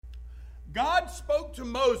God spoke to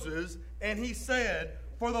Moses and he said,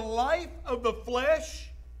 "For the life of the flesh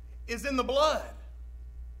is in the blood,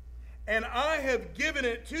 and I have given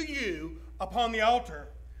it to you upon the altar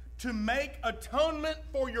to make atonement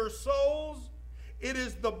for your souls. It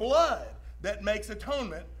is the blood that makes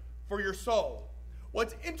atonement for your soul."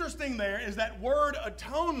 What's interesting there is that word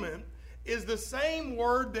atonement is the same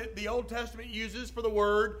word that the Old Testament uses for the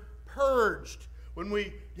word purged, when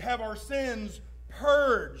we have our sins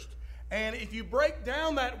purged. And if you break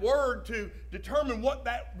down that word to determine what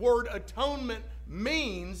that word atonement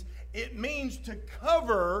means, it means to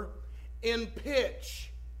cover in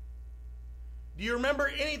pitch. Do you remember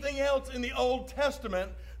anything else in the Old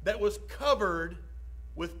Testament that was covered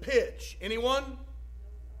with pitch? Anyone?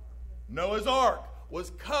 Noah's Ark was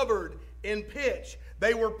covered in pitch.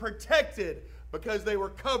 They were protected because they were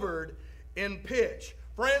covered in pitch.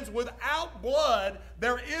 Friends, without blood,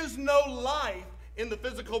 there is no life in the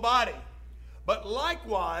physical body. But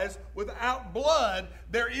likewise, without blood,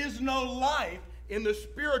 there is no life in the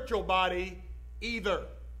spiritual body either.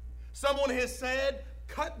 Someone has said,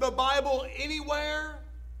 cut the Bible anywhere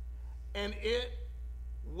and it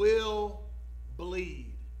will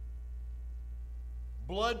bleed.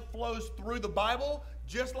 Blood flows through the Bible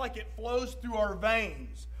just like it flows through our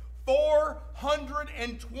veins.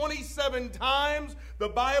 427 times the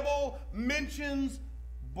Bible mentions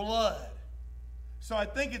blood. So I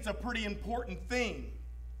think it's a pretty important thing.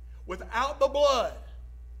 Without the blood,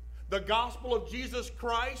 the gospel of Jesus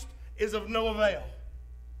Christ is of no avail.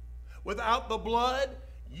 Without the blood,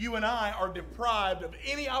 you and I are deprived of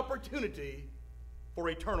any opportunity for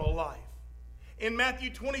eternal life. In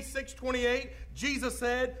Matthew 26:28, Jesus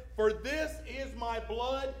said, "For this is my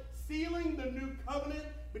blood, sealing the new covenant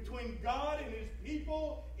between God and his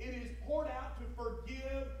people. It is poured out to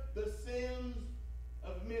forgive the sins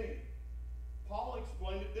of many." Paul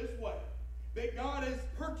explained it this way, that God has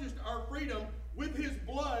purchased our freedom with his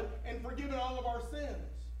blood and forgiven all of our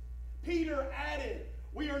sins. Peter added,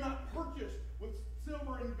 "We are not purchased with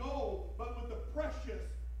silver and gold, but with the precious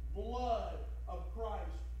blood of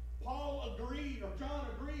Christ." Paul agreed, or John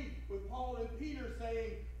agreed with Paul and Peter,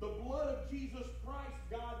 saying, "The blood of Jesus Christ,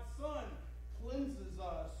 God's Son, cleanses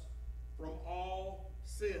us from all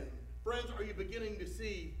sin." Friends, are you beginning to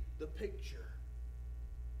see the picture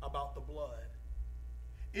about the blood?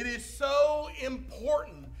 It is so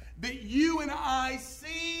important that you and I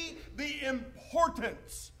see the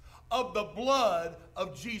importance of the blood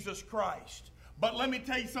of Jesus Christ. But let me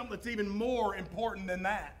tell you something that's even more important than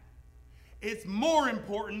that. It's more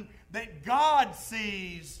important that God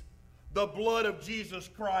sees the blood of Jesus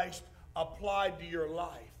Christ applied to your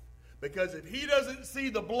life. Because if he doesn't see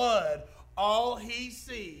the blood, all he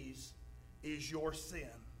sees is your sin.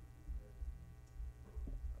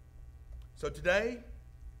 So today,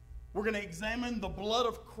 we're going to examine the blood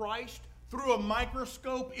of Christ through a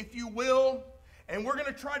microscope, if you will. And we're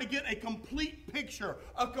going to try to get a complete picture,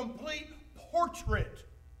 a complete portrait,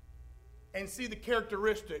 and see the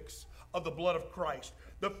characteristics of the blood of Christ.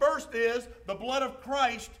 The first is, the blood of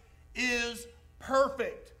Christ is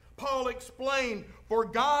perfect. Paul explained, "For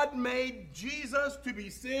God made Jesus to be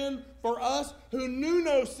sin for us who knew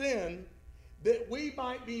no sin, that we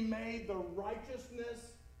might be made the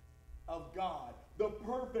righteousness of God." The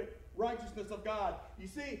perfect righteousness of God. You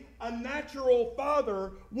see, a natural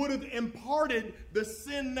father would have imparted the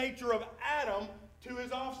sin nature of Adam to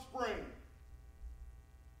his offspring.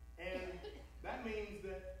 And that means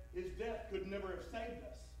that his death could never have saved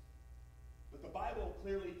us. But the Bible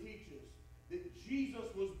clearly teaches that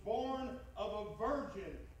Jesus was born of a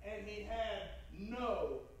virgin and he had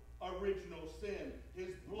no original sin.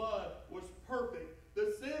 His blood was perfect.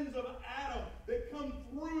 The sins of Adam that come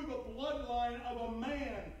through the bloodline of a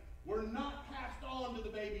man were not passed on to the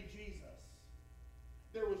baby Jesus.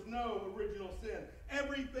 There was no original sin.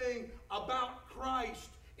 Everything about Christ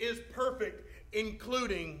is perfect,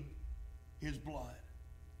 including his blood.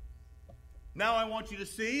 Now I want you to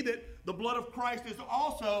see that the blood of Christ is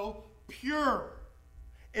also pure.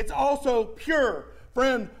 It's also pure.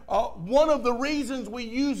 Friend, one of the reasons we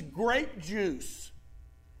use grape juice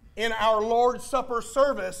in our Lord's Supper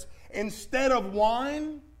service instead of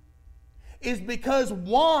wine is because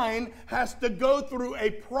wine has to go through a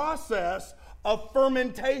process of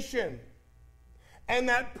fermentation. And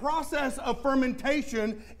that process of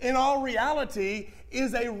fermentation, in all reality,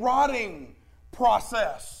 is a rotting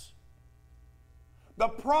process. The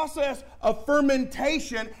process of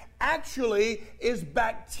fermentation actually is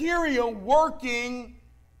bacteria working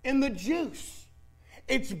in the juice.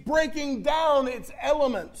 It's breaking down its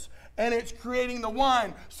elements and it's creating the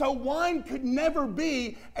wine. So wine could never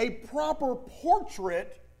be a proper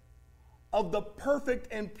portrait of the perfect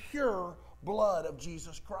and pure blood of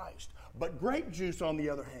Jesus Christ. But grape juice, on the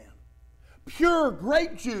other hand, pure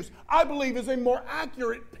grape juice, I believe, is a more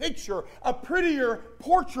accurate picture, a prettier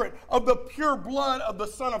portrait of the pure blood of the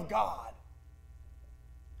Son of God.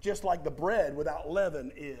 Just like the bread without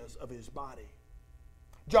leaven is of his body.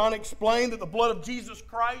 John explained that the blood of Jesus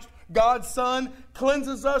Christ, God's Son,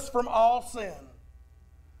 cleanses us from all sin.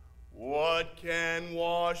 What can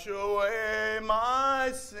wash away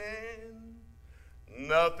my sin?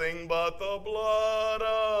 Nothing but the blood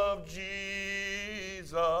of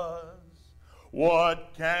Jesus.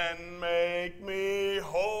 What can make me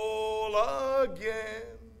whole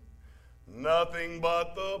again? Nothing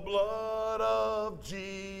but the blood of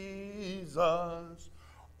Jesus.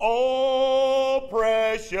 Oh,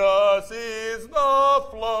 precious is the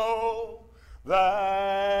flow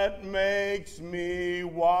that makes me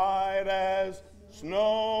white as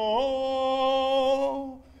snow.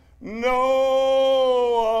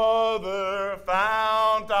 No other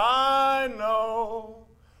fount I know,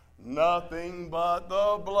 nothing but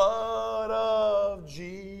the blood of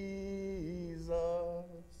Jesus.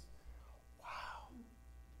 Wow.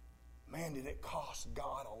 Man, did it cost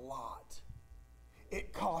God a lot.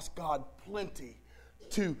 It cost God plenty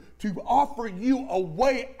to offer you a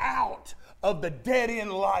way out of the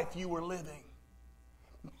dead-end life you were living.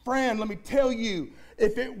 Friend, let me tell you,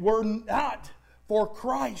 if it were not for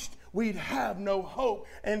Christ, we'd have no hope.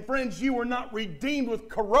 And friends, you were not redeemed with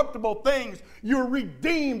corruptible things. You were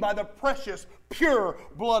redeemed by the precious, pure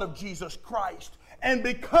blood of Jesus Christ. And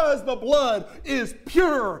because the blood is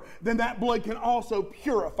pure, then that blood can also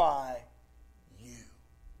purify you.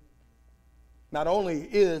 Not only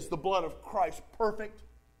is the blood of Christ perfect,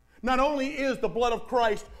 not only is the blood of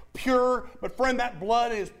Christ pure, but friend, that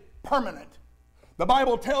blood is permanent. The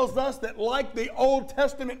Bible tells us that like the Old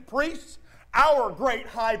Testament priests, our great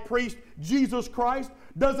high priest, Jesus Christ,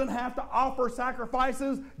 doesn't have to offer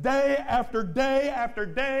sacrifices day after day after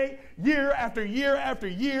day, year after year after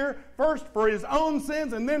year, first for his own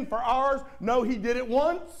sins and then for ours. No, he did it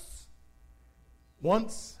once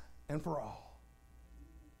and for all.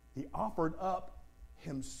 He offered up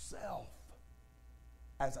himself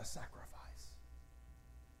as a sacrifice.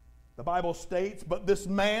 The Bible states, but this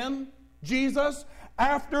man, Jesus,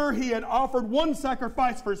 after he had offered one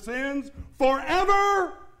sacrifice for sins,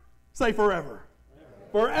 forever, say forever.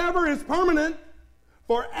 Forever is permanent.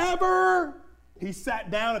 Forever, he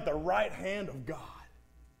sat down at the right hand of God.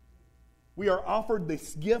 We are offered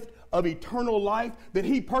this gift of eternal life that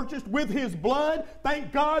he purchased with his blood.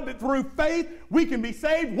 Thank God that through faith we can be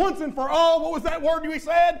saved once and for all. What was that word we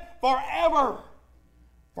said? Forever.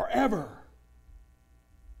 Forever.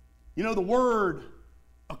 You know, the word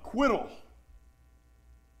acquittal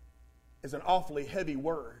is an awfully heavy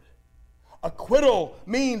word. Acquittal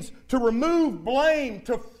means to remove blame,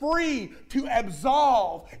 to free, to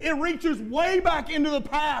absolve. It reaches way back into the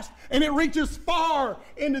past and it reaches far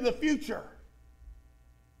into the future.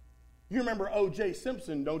 You remember O.J.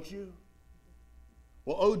 Simpson, don't you?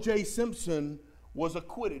 Well, O.J. Simpson was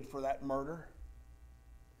acquitted for that murder.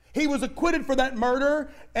 He was acquitted for that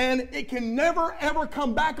murder, and it can never, ever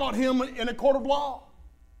come back on him in a court of law.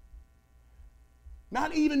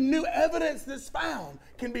 Not even new evidence that's found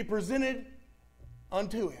can be presented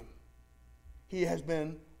unto him. He has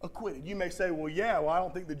been acquitted. You may say, well, I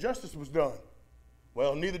don't think the justice was done.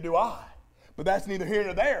 Well, neither do I. But that's neither here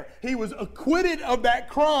nor there. He was acquitted of that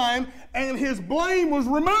crime, and his blame was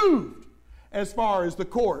removed as far as the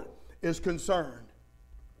court is concerned.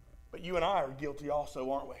 But you and I are guilty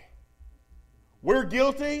also, aren't we? We're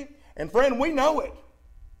guilty, and friend, we know it.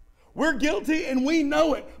 We're guilty and we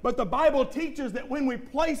know it. But the Bible teaches that when we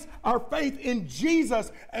place our faith in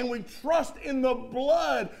Jesus and we trust in the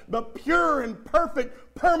blood, the pure and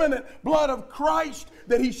perfect, permanent blood of Christ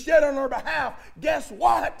that he shed on our behalf, guess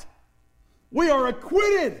what? We are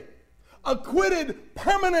acquitted. Acquitted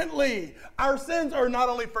permanently. Our sins are not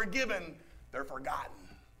only forgiven, they're forgotten.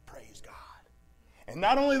 Praise God. And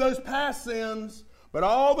not only those past sins, but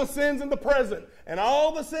all the sins in the present and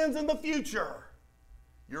all the sins in the future,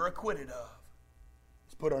 you're acquitted of.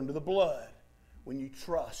 It's put under the blood when you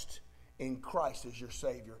trust in Christ as your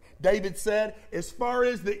Savior. David said, as far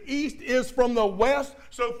as the east is from the west,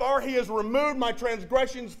 so far he has removed my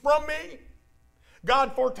transgressions from me.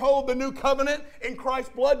 God foretold the new covenant in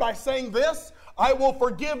Christ's blood by saying this, I will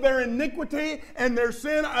forgive their iniquity and their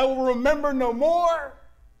sin I will remember no more.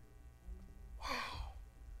 Wow,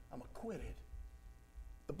 I'm acquitted.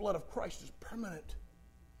 The blood of Christ is permanent.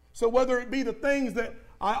 So whether it be the things that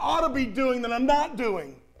I ought to be doing that I'm not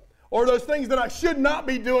doing, or those things that I should not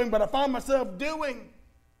be doing but I find myself doing,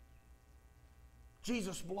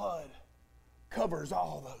 Jesus' blood covers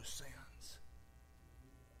all those sins.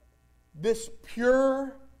 This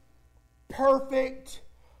pure, perfect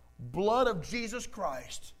blood of Jesus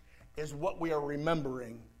Christ is what we are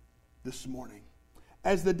remembering this morning.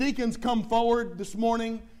 As the deacons come forward this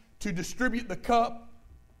morning to distribute the cup,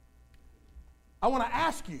 I want to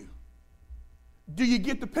ask you, do you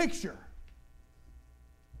get the picture?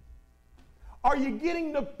 Are you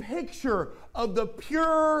getting the picture of the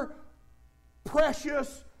pure,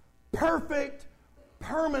 precious, perfect,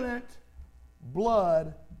 permanent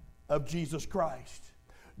blood of Jesus Christ?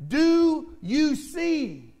 Do you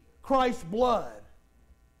see Christ's blood?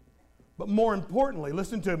 But more importantly,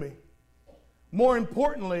 listen to me. More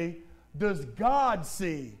importantly, does God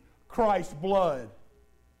see Christ's blood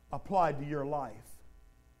applied to your life?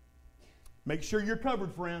 Make sure you're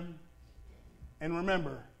covered, friend. And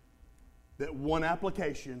remember that one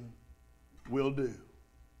application will do.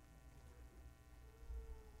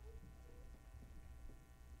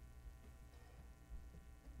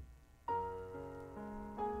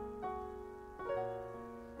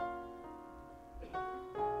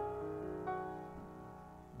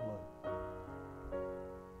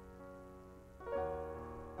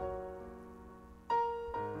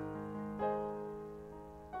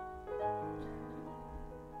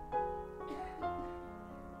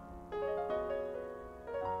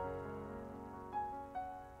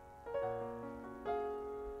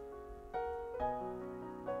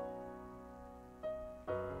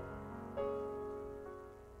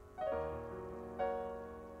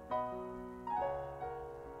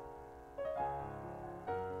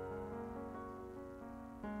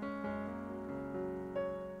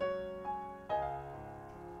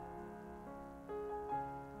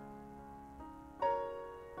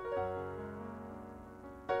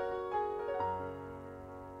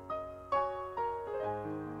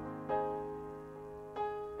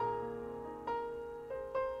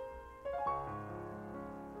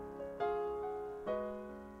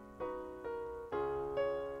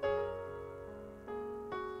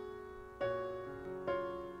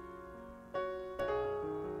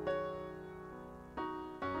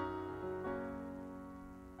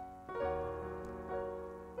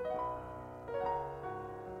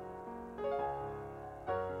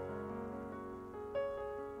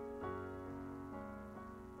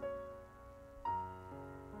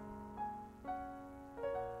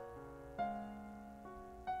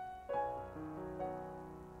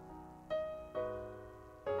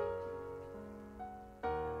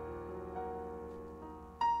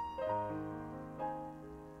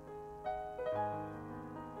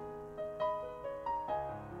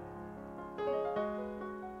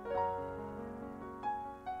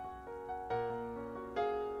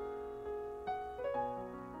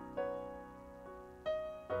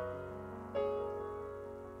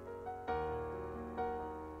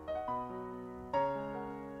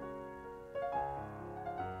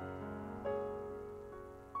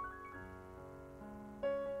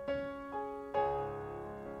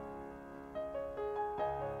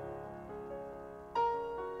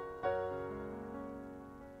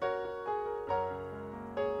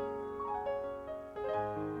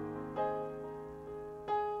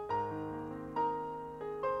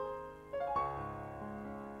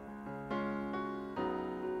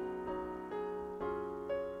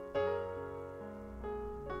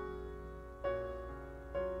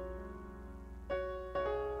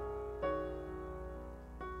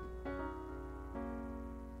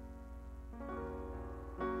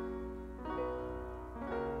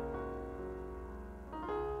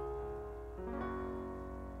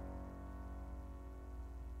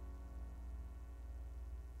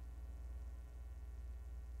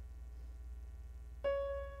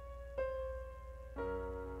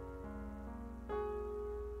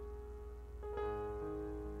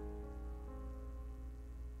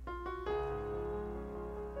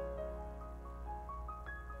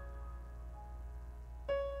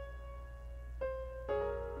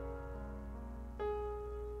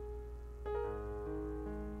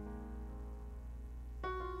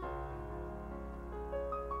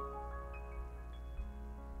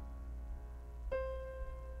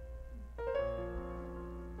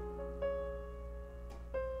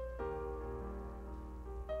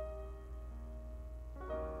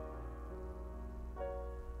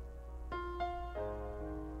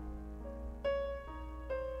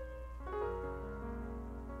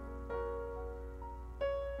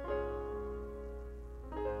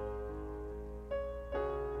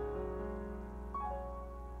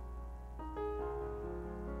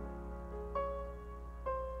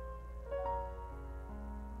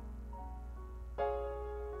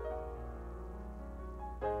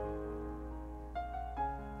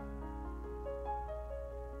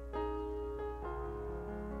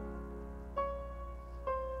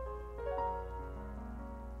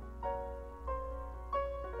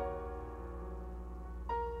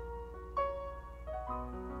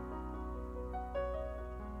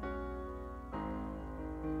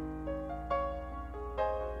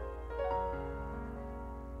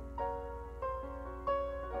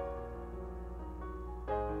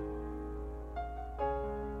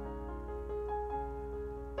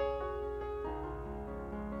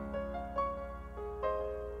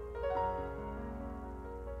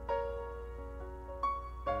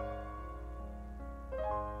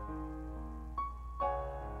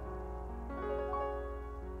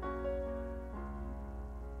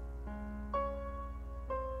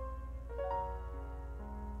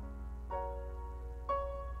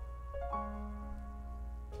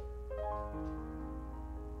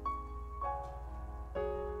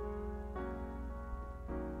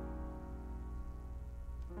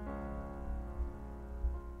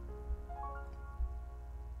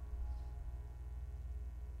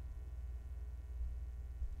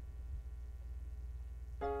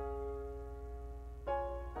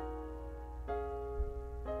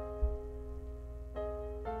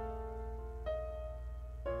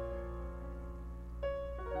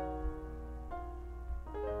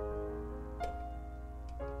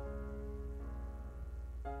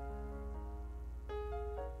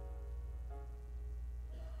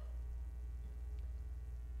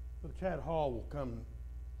 Chad Hall will come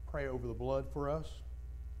pray over the blood for us.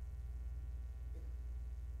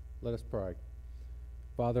 Let us pray.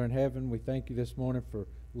 Father in heaven, we thank you this morning for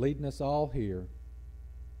leading us all here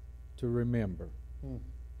to remember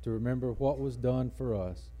what was done for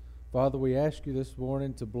us. Father, we ask you this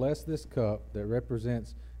morning to bless this cup that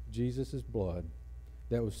represents Jesus' blood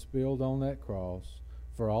that was spilled on that cross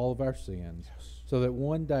for all of our sins, so that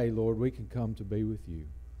one day, Lord, we can come to be with you.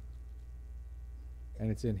 And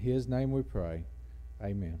it's in his name we pray.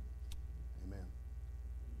 Amen. Amen.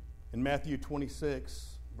 In Matthew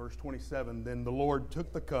 26, verse 27, then the Lord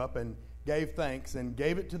took the cup and gave thanks and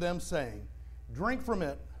gave it to them, saying, drink from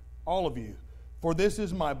it, all of you, for this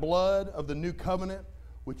is my blood of the new covenant,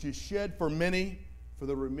 which is shed for many for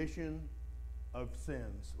the remission of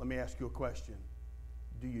sins. Let me ask you a question.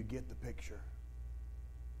 Do you get the picture?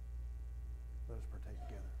 Let us partake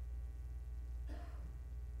together.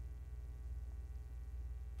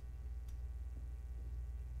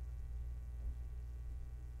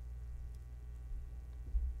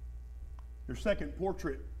 Your second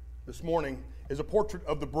portrait this morning is a portrait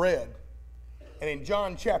of the bread. And in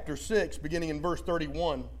John chapter 6, beginning in verse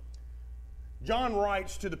 31, John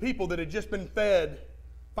writes to the people that had just been fed,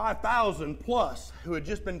 5,000 plus, who had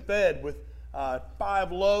just been fed with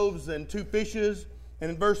 5 loaves and 2 fishes.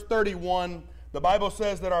 And in verse 31, the Bible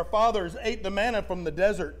says that our fathers ate the manna from the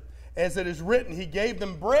desert. As it is written, he gave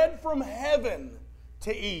them bread from heaven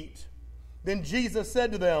to eat. Then Jesus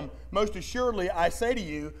said to them, most assuredly I say to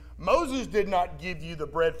you, Moses did not give you the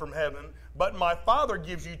bread from heaven, but my Father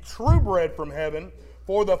gives you true bread from heaven.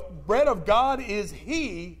 For the bread of God is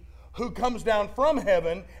he who comes down from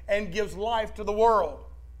heaven and gives life to the world.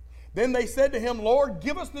 Then they said to him, Lord,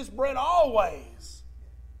 give us this bread always.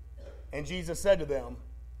 And Jesus said to them,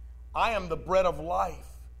 I am the bread of life.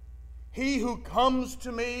 He who comes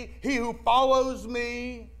to me, he who follows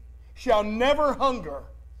me, shall never hunger,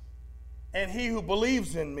 and he who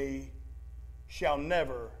believes in me shall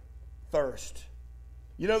never thirst.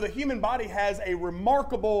 You know, the human body has a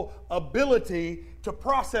remarkable ability to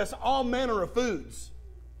process all manner of foods.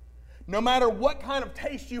 No matter what kind of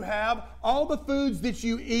taste you have, all the foods that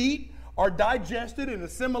you eat are digested and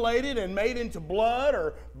assimilated and made into blood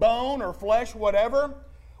or bone or flesh, whatever.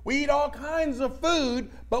 We eat all kinds of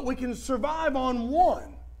food, but we can survive on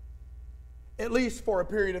one, at least for a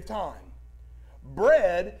period of time.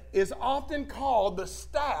 Bread is often called the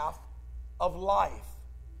staff of life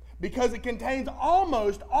because it contains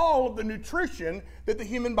almost all of the nutrition that the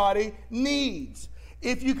human body needs.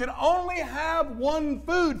 If you could only have one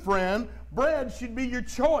food, friend, bread should be your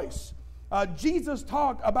choice. Jesus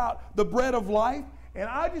talked about the bread of life, and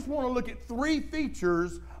I just want to look at 3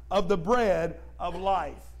 features of the bread of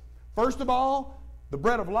life. First of all, the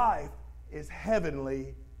bread of life is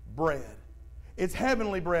heavenly bread. It's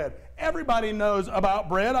heavenly bread. Everybody knows about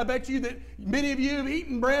bread. I bet you that many of you have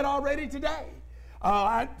eaten bread already today.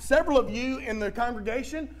 Several of you in the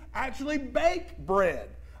congregation actually bake bread.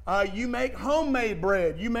 You make homemade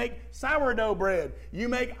bread. You make sourdough bread. You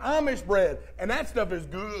make Amish bread. And that stuff is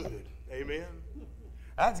good. Amen.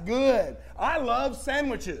 That's good. I love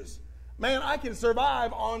sandwiches. Man, I can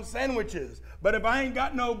survive on sandwiches. But if I ain't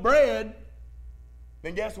got no bread,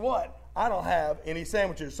 then guess what? I don't have any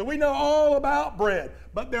sandwiches. So we know all about bread.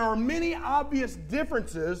 But there are many obvious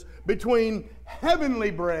differences between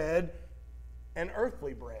heavenly bread and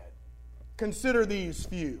earthly bread. Consider these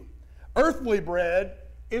few. Earthly bread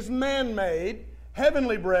is man-made.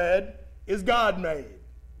 Heavenly bread is God-made.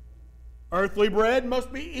 Earthly bread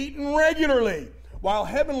must be eaten regularly, while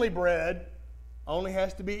heavenly bread only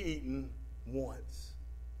has to be eaten once.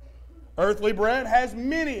 Earthly bread has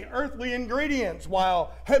many earthly ingredients,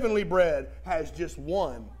 while heavenly bread has just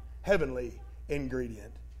one heavenly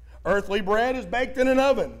ingredient. Earthly bread is baked in an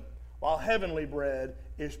oven, while heavenly bread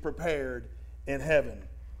is prepared in heaven.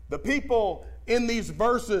 The people in these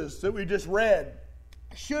verses that we just read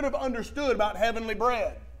should have understood about heavenly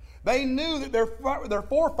bread. They knew that their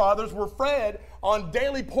forefathers were fed on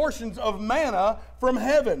daily portions of manna from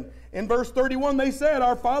heaven. In verse 31, they said,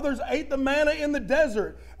 our fathers ate the manna in the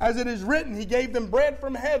desert. As it is written, he gave them bread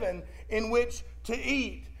from heaven in which to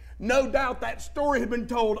eat. No doubt that story had been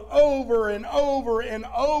told over and over and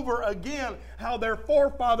over again, how their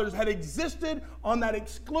forefathers had existed on that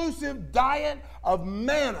exclusive diet of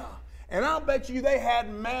manna. And I'll bet you they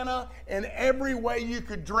had manna in every way you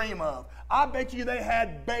could dream of. I bet you they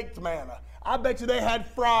had baked manna. I bet you they had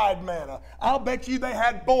fried manna. I'll bet you they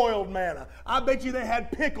had boiled manna. I bet you they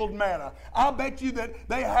had pickled manna. I'll bet you that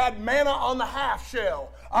they had manna on the half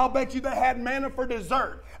shell. I'll bet you they had manna for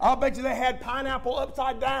dessert. I'll bet you they had pineapple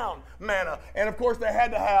upside down manna. And of course they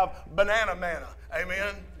had to have banana manna.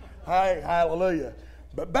 Amen? Hey, hallelujah.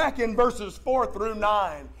 But back in verses 4 through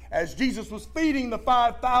 9, as Jesus was feeding the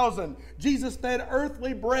 5,000, Jesus fed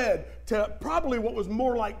earthly bread to probably what was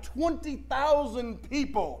more like 20,000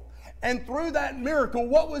 people. And through that miracle,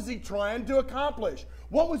 what was he trying to accomplish?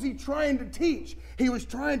 What was he trying to teach? He was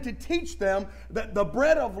trying to teach them that the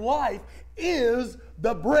bread of life is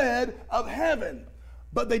the bread of heaven.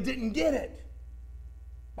 But they didn't get it.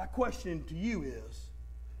 My question to you is,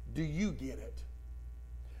 do you get it?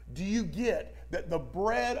 Do you get that the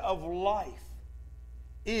bread of life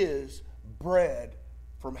is bread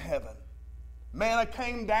from heaven? Manna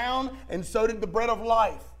came down, and so did the bread of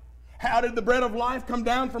life. How did the bread of life come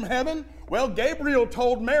down from heaven? Well, Gabriel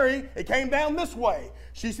told Mary it came down this way.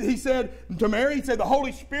 He said to Mary, he said, the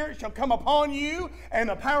Holy Spirit shall come upon you, and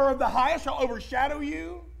the power of the highest shall overshadow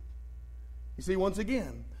you. You see, once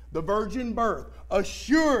again, the virgin birth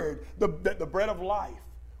assured that the bread of life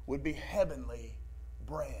would be heavenly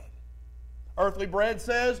bread. Earthly bread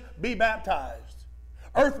says, be baptized.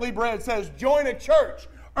 Earthly bread says, join a church.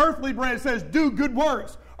 Earthly bread says, do good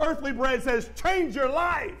works. Earthly bread says, change your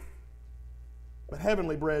life. But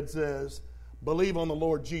heavenly bread says, believe on the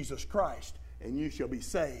Lord Jesus Christ, and you shall be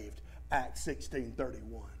saved. Acts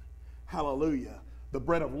 16:31. Hallelujah. The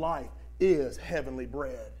bread of life is heavenly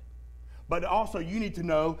bread. But also you need to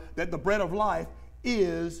know that the bread of life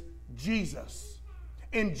is Jesus.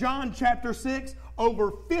 In John chapter 6,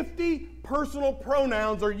 over 50 personal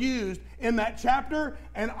pronouns are used in that chapter,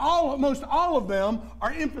 and almost all of them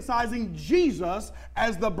are emphasizing Jesus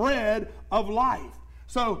as the bread of life.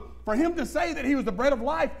 So for him to say that he was the bread of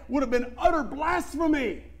life would have been utter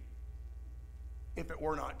blasphemy if it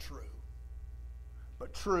were not true.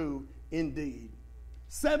 But true indeed.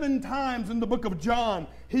 7 times in the book of John,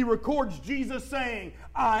 he records Jesus saying,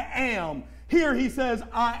 I am. Here he says,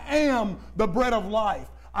 I am the bread of life.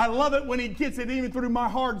 I love it when he gets it even through my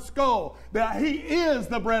hard skull, that he is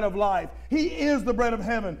the bread of life. He is the bread of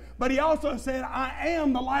heaven. But he also said, I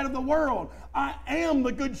am the light of the world. I am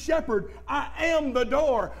the good shepherd. I am the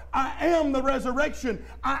door. I am the resurrection.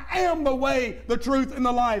 I am the way, the truth, and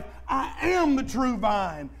the life. I am the true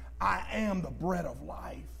vine. I am the bread of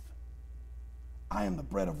life. I am the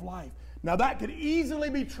bread of life. Now that could easily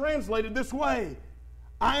be translated this way.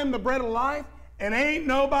 I am the bread of life and ain't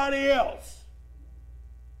nobody else.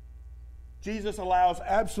 Jesus allows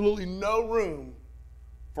absolutely no room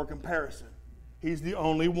for comparison. He's the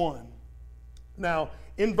only one. Now,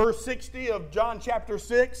 in verse 60 of John chapter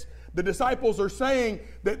 6, the disciples are saying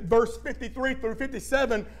that verse 53 through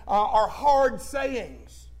 57 are hard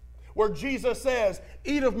sayings, where Jesus says,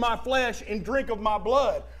 eat of my flesh and drink of my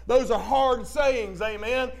blood. Those are hard sayings,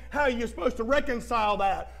 amen? How are you supposed to reconcile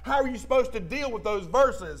that? How are you supposed to deal with those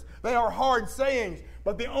verses? They are hard sayings.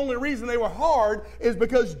 But the only reason they were hard is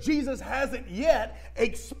because Jesus hasn't yet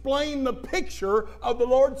explained the picture of the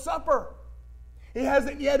Lord's Supper. He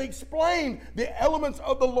hasn't yet explained the elements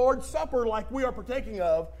of the Lord's Supper like we are partaking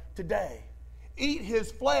of today. Eat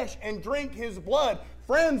his flesh and drink his blood.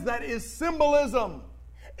 Friends, that is symbolism.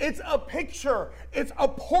 It's a picture. It's a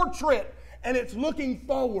portrait. And it's looking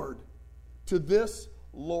forward to this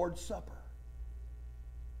Lord's Supper.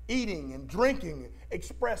 Eating and drinking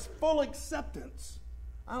express full acceptance.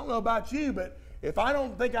 I don't know about you, but if I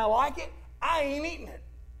don't think I like it, I ain't eating it.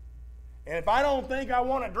 And if I don't think I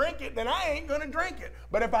want to drink it, then I ain't going to drink it.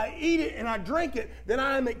 But if I eat it and I drink it, then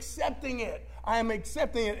I am accepting it. I am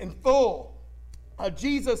accepting it in full.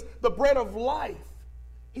 Jesus, the bread of life,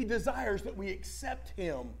 he desires that we accept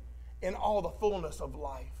him in all the fullness of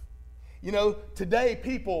life. You know, today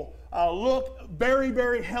people look very,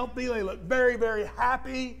 very healthy. They look very, very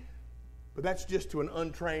happy. But that's just to an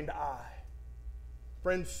untrained eye.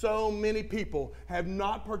 Friends, so many people have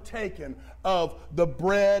not partaken of the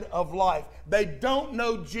bread of life. They don't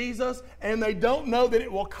know Jesus, and they don't know that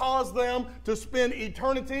it will cause them to spend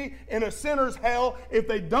eternity in a sinner's hell if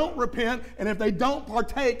they don't repent and if they don't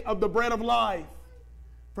partake of the bread of life.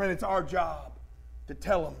 Friend, it's our job to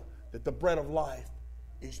tell them that the bread of life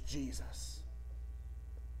is Jesus.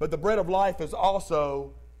 But the bread of life is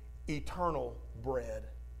also eternal bread.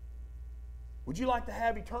 Would you like to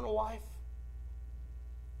have eternal life?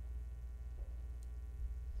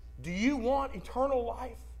 Do you want eternal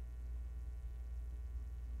life?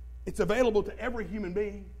 It's available to every human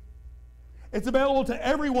being. It's available to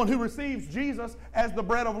everyone who receives Jesus as the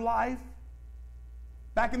bread of life.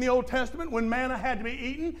 Back in the Old Testament, when manna had to be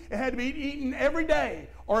eaten, it had to be eaten every day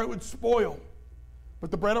or it would spoil.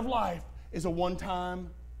 But the bread of life is a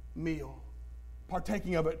one-time meal.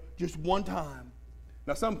 Partaking of it just one time.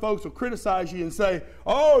 Now some folks will criticize you and say,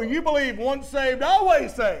 oh, you believe once saved,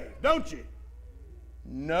 always saved, don't you?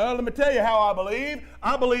 No, let me tell you how I believe.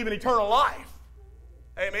 I believe in eternal life.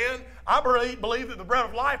 Amen. I believe that the bread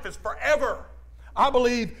of life is forever. I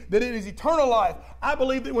believe that it is eternal life. I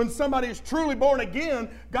believe that when somebody is truly born again,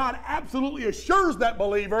 God absolutely assures that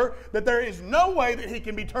believer that there is no way that he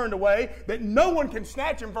can be turned away, that no one can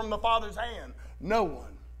snatch him from the Father's hand. No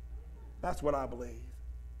one. That's what I believe.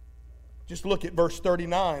 Just look at verse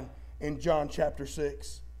 39 in John chapter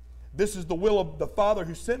 6. This is the will of the Father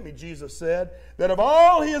who sent me, Jesus said, that of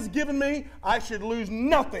all he has given me, I should lose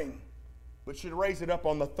nothing, but should raise it up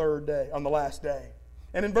on the third day, on the last day.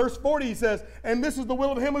 And in verse 40 he says, and this is the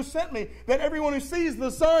will of him who sent me, that everyone who sees the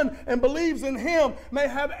Son and believes in him may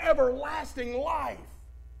have everlasting life.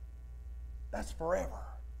 That's forever.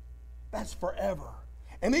 That's forever.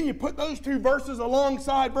 And then you put those two verses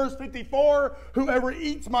alongside verse 54, whoever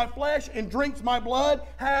eats my flesh and drinks my blood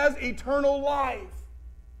has eternal life.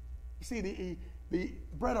 You see, the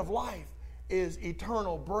bread of life is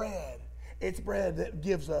eternal bread. It's bread that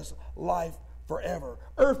gives us life forever.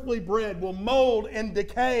 Earthly bread will mold and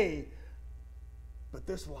decay, but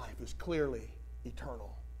this life is clearly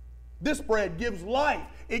eternal. This bread gives life.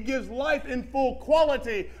 It gives life in full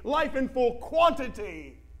quality, life in full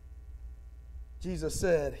quantity. Jesus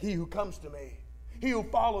said, he who comes to me, he who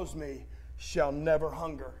follows me, shall never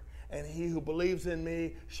hunger, and he who believes in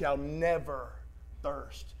me shall never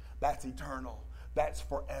thirst. That's eternal. That's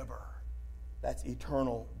forever. That's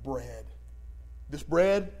eternal bread. This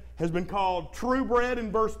bread has been called true bread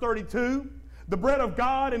in verse 32, the bread of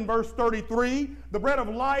God in verse 33, the bread of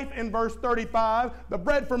life in verse 35, the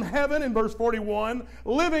bread from heaven in verse 41,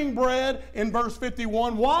 living bread in verse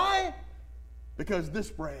 51. Why? Because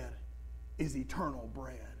this bread is eternal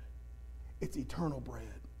bread. It's eternal bread.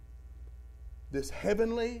 This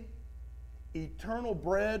heavenly, eternal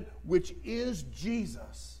bread, which is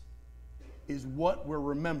Jesus, is what we're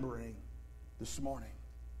remembering this morning.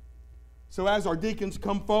 So as our deacons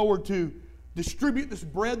come forward to distribute this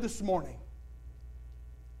bread this morning,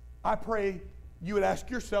 I pray you would ask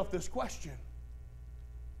yourself this question.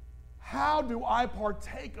 How do I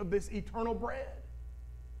partake of this eternal bread?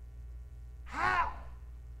 How?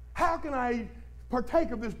 How can I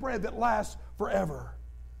partake of this bread that lasts forever?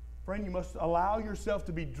 Friend, you must allow yourself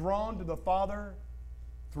to be drawn to the Father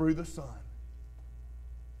through the Son.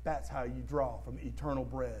 That's how you draw from the eternal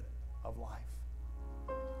bread of life.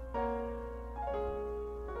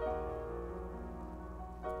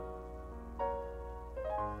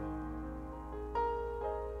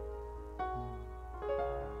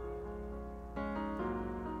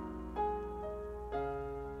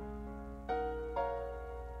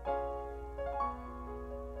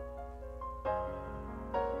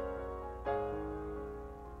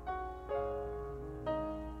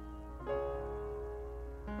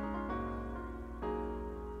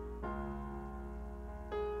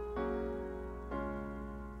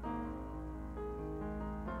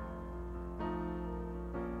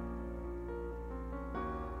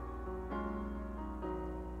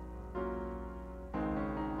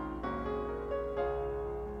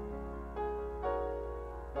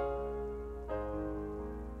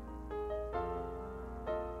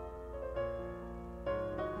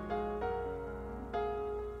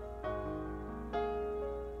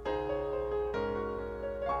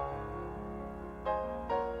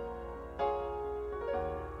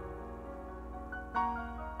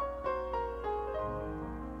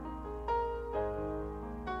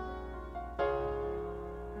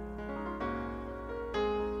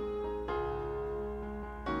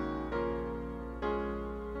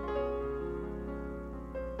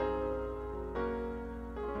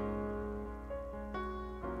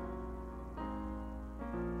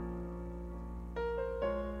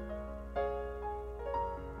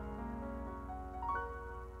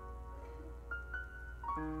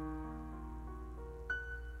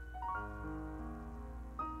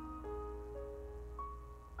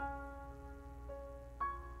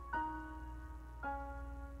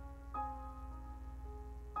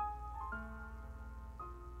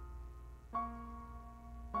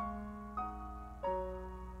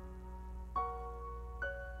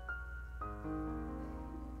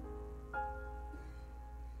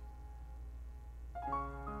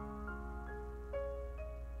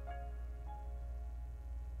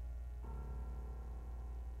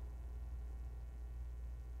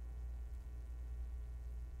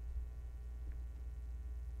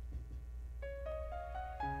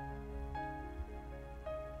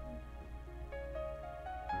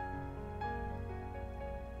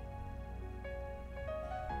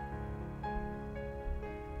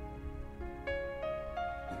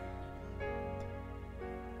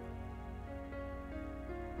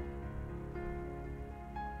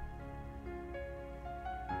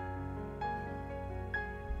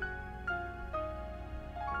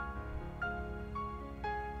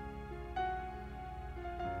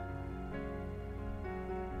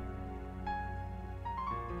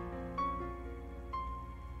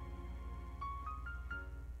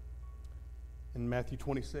 In Matthew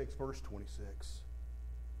 26, verse 26,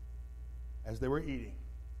 as they were eating,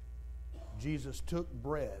 Jesus took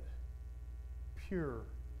bread, pure,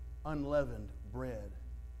 unleavened bread,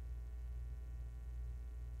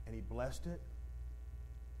 and he blessed it,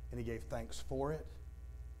 and he gave thanks for it,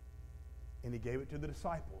 and he gave it to the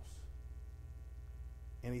disciples.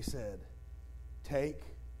 And he said, "Take,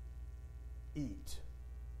 eat.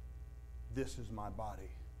 This is my body."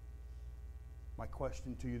 My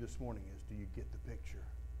question to you this morning is, do you get the picture?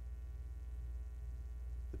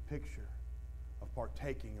 The picture of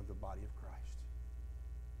partaking of the body of Christ.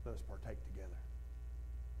 Let us partake together.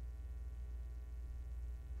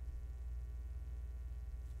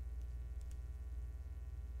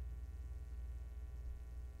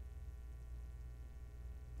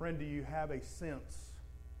 Friend, do you have a sense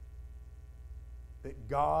that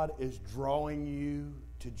God is drawing you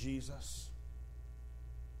to Jesus?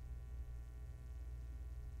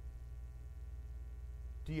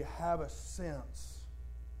 Do you have a sense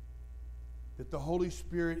that the Holy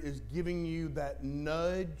Spirit is giving you that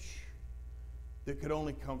nudge that could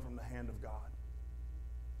only come from the hand of God?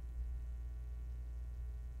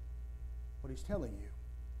 What He's telling you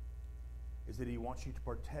is that He wants you to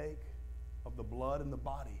partake of the blood and the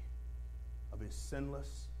body of His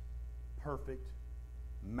sinless, perfect,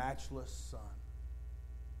 matchless Son.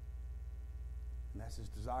 And that's His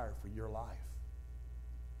desire for your life,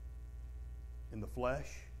 in the flesh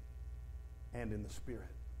and in the spirit.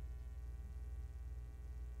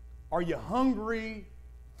 Are you hungry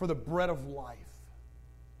for the bread of life?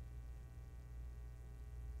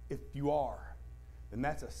 If you are, then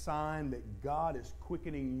that's a sign that God is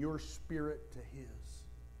quickening your spirit to His.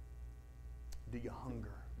 Do you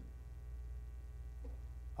hunger?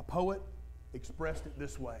 A poet expressed it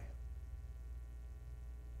this way: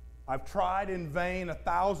 "I've tried in vain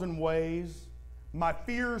 1,000 ways, my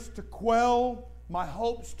fears to quell, my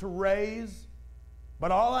hopes to raise,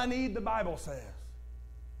 but all I need," the Bible says,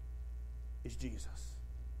 "is Jesus.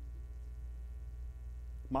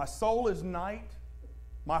 My soul is night,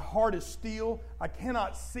 my heart is steel, I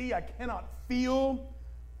cannot see, I cannot feel.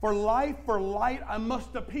 For life, for light, I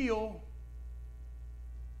must appeal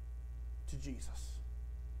to Jesus.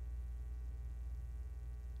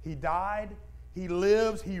 He died, He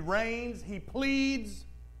lives, He reigns, He pleads.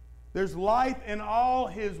 There's life in all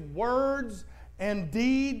His words and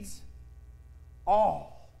deeds.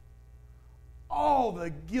 All the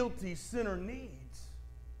guilty sinner needs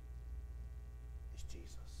is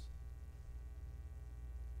Jesus.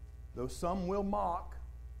 Though some will mock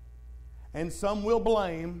and some will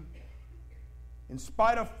blame, in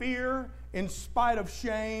spite of fear, in spite of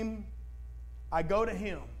shame, I go to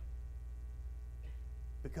Him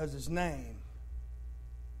because His name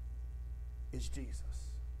is Jesus.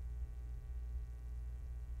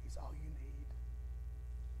 He's all you need.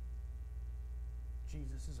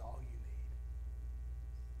 Jesus is all you need.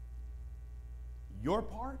 Your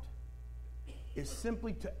part is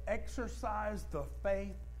simply to exercise the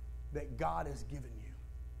faith that God has given you.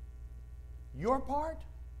 Your part,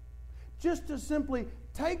 just to simply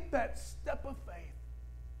take that step of faith,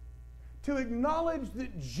 to acknowledge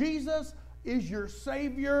that Jesus is your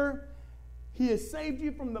Savior. He has saved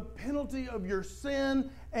you from the penalty of your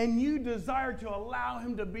sin, and you desire to allow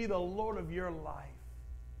Him to be the Lord of your life.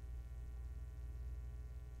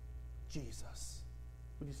 Jesus.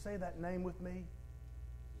 Would you say that name with me?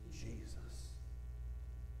 Jesus.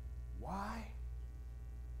 Why?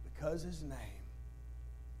 Because His name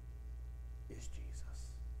is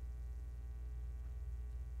Jesus.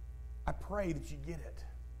 I pray that you get it.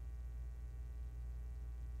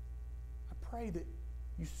 I pray that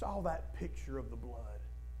you saw that picture of the blood.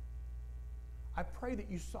 I pray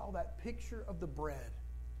that you saw that picture of the bread.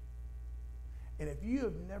 And if you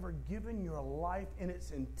have never given your life in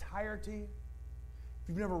its entirety, if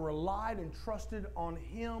you've never relied and trusted on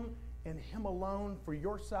Him and Him alone for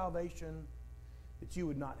your salvation, that you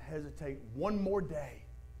would not hesitate one more day.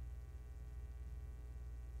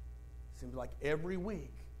 Seems like every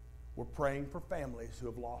week we're praying for families who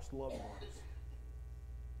have lost loved ones.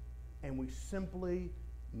 And we simply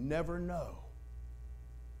never know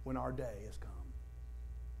when our day has come.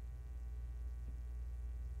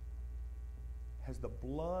 Has the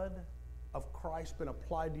blood of Christ been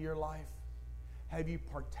applied to your life? Have you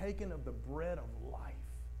partaken of the bread of life?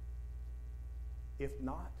 If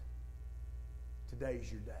not,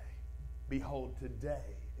 today's your day. Behold,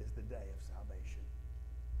 today is the day of salvation.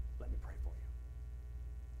 Let me pray for you.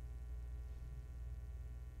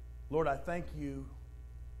 Lord, I thank You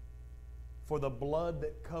for the blood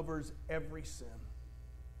that covers every sin.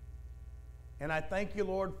 And I thank You,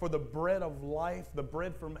 Lord, for the bread of life, the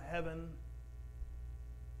bread from heaven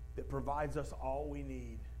that provides us all we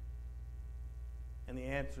need. And the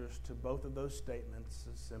answers to both of those statements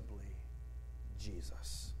is simply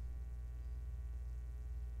Jesus.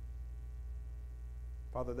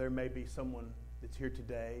 Father, there may be someone that's here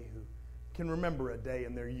today who can remember a day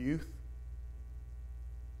in their youth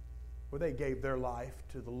where they gave their life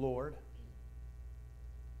to the Lord.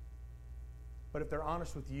 But if they're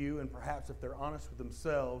honest with you, and perhaps if they're honest with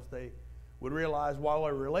themselves, they would realize while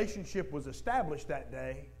a relationship was established that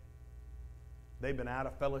day, they've been out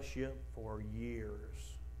of fellowship for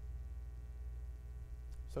years.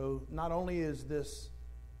 So not only is this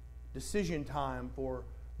decision time for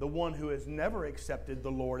the one who has never accepted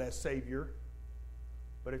the Lord as Savior,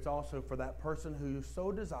 but it's also for that person who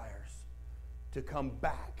so desires to come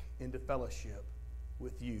back into fellowship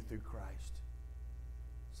with you through Christ.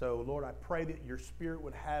 So, Lord, I pray that your Spirit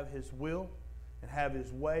would have his will and have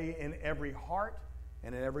his way in every heart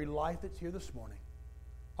and in every life that's here this morning.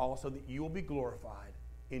 Also that you will be glorified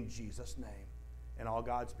in Jesus' name. And all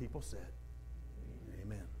God's people said,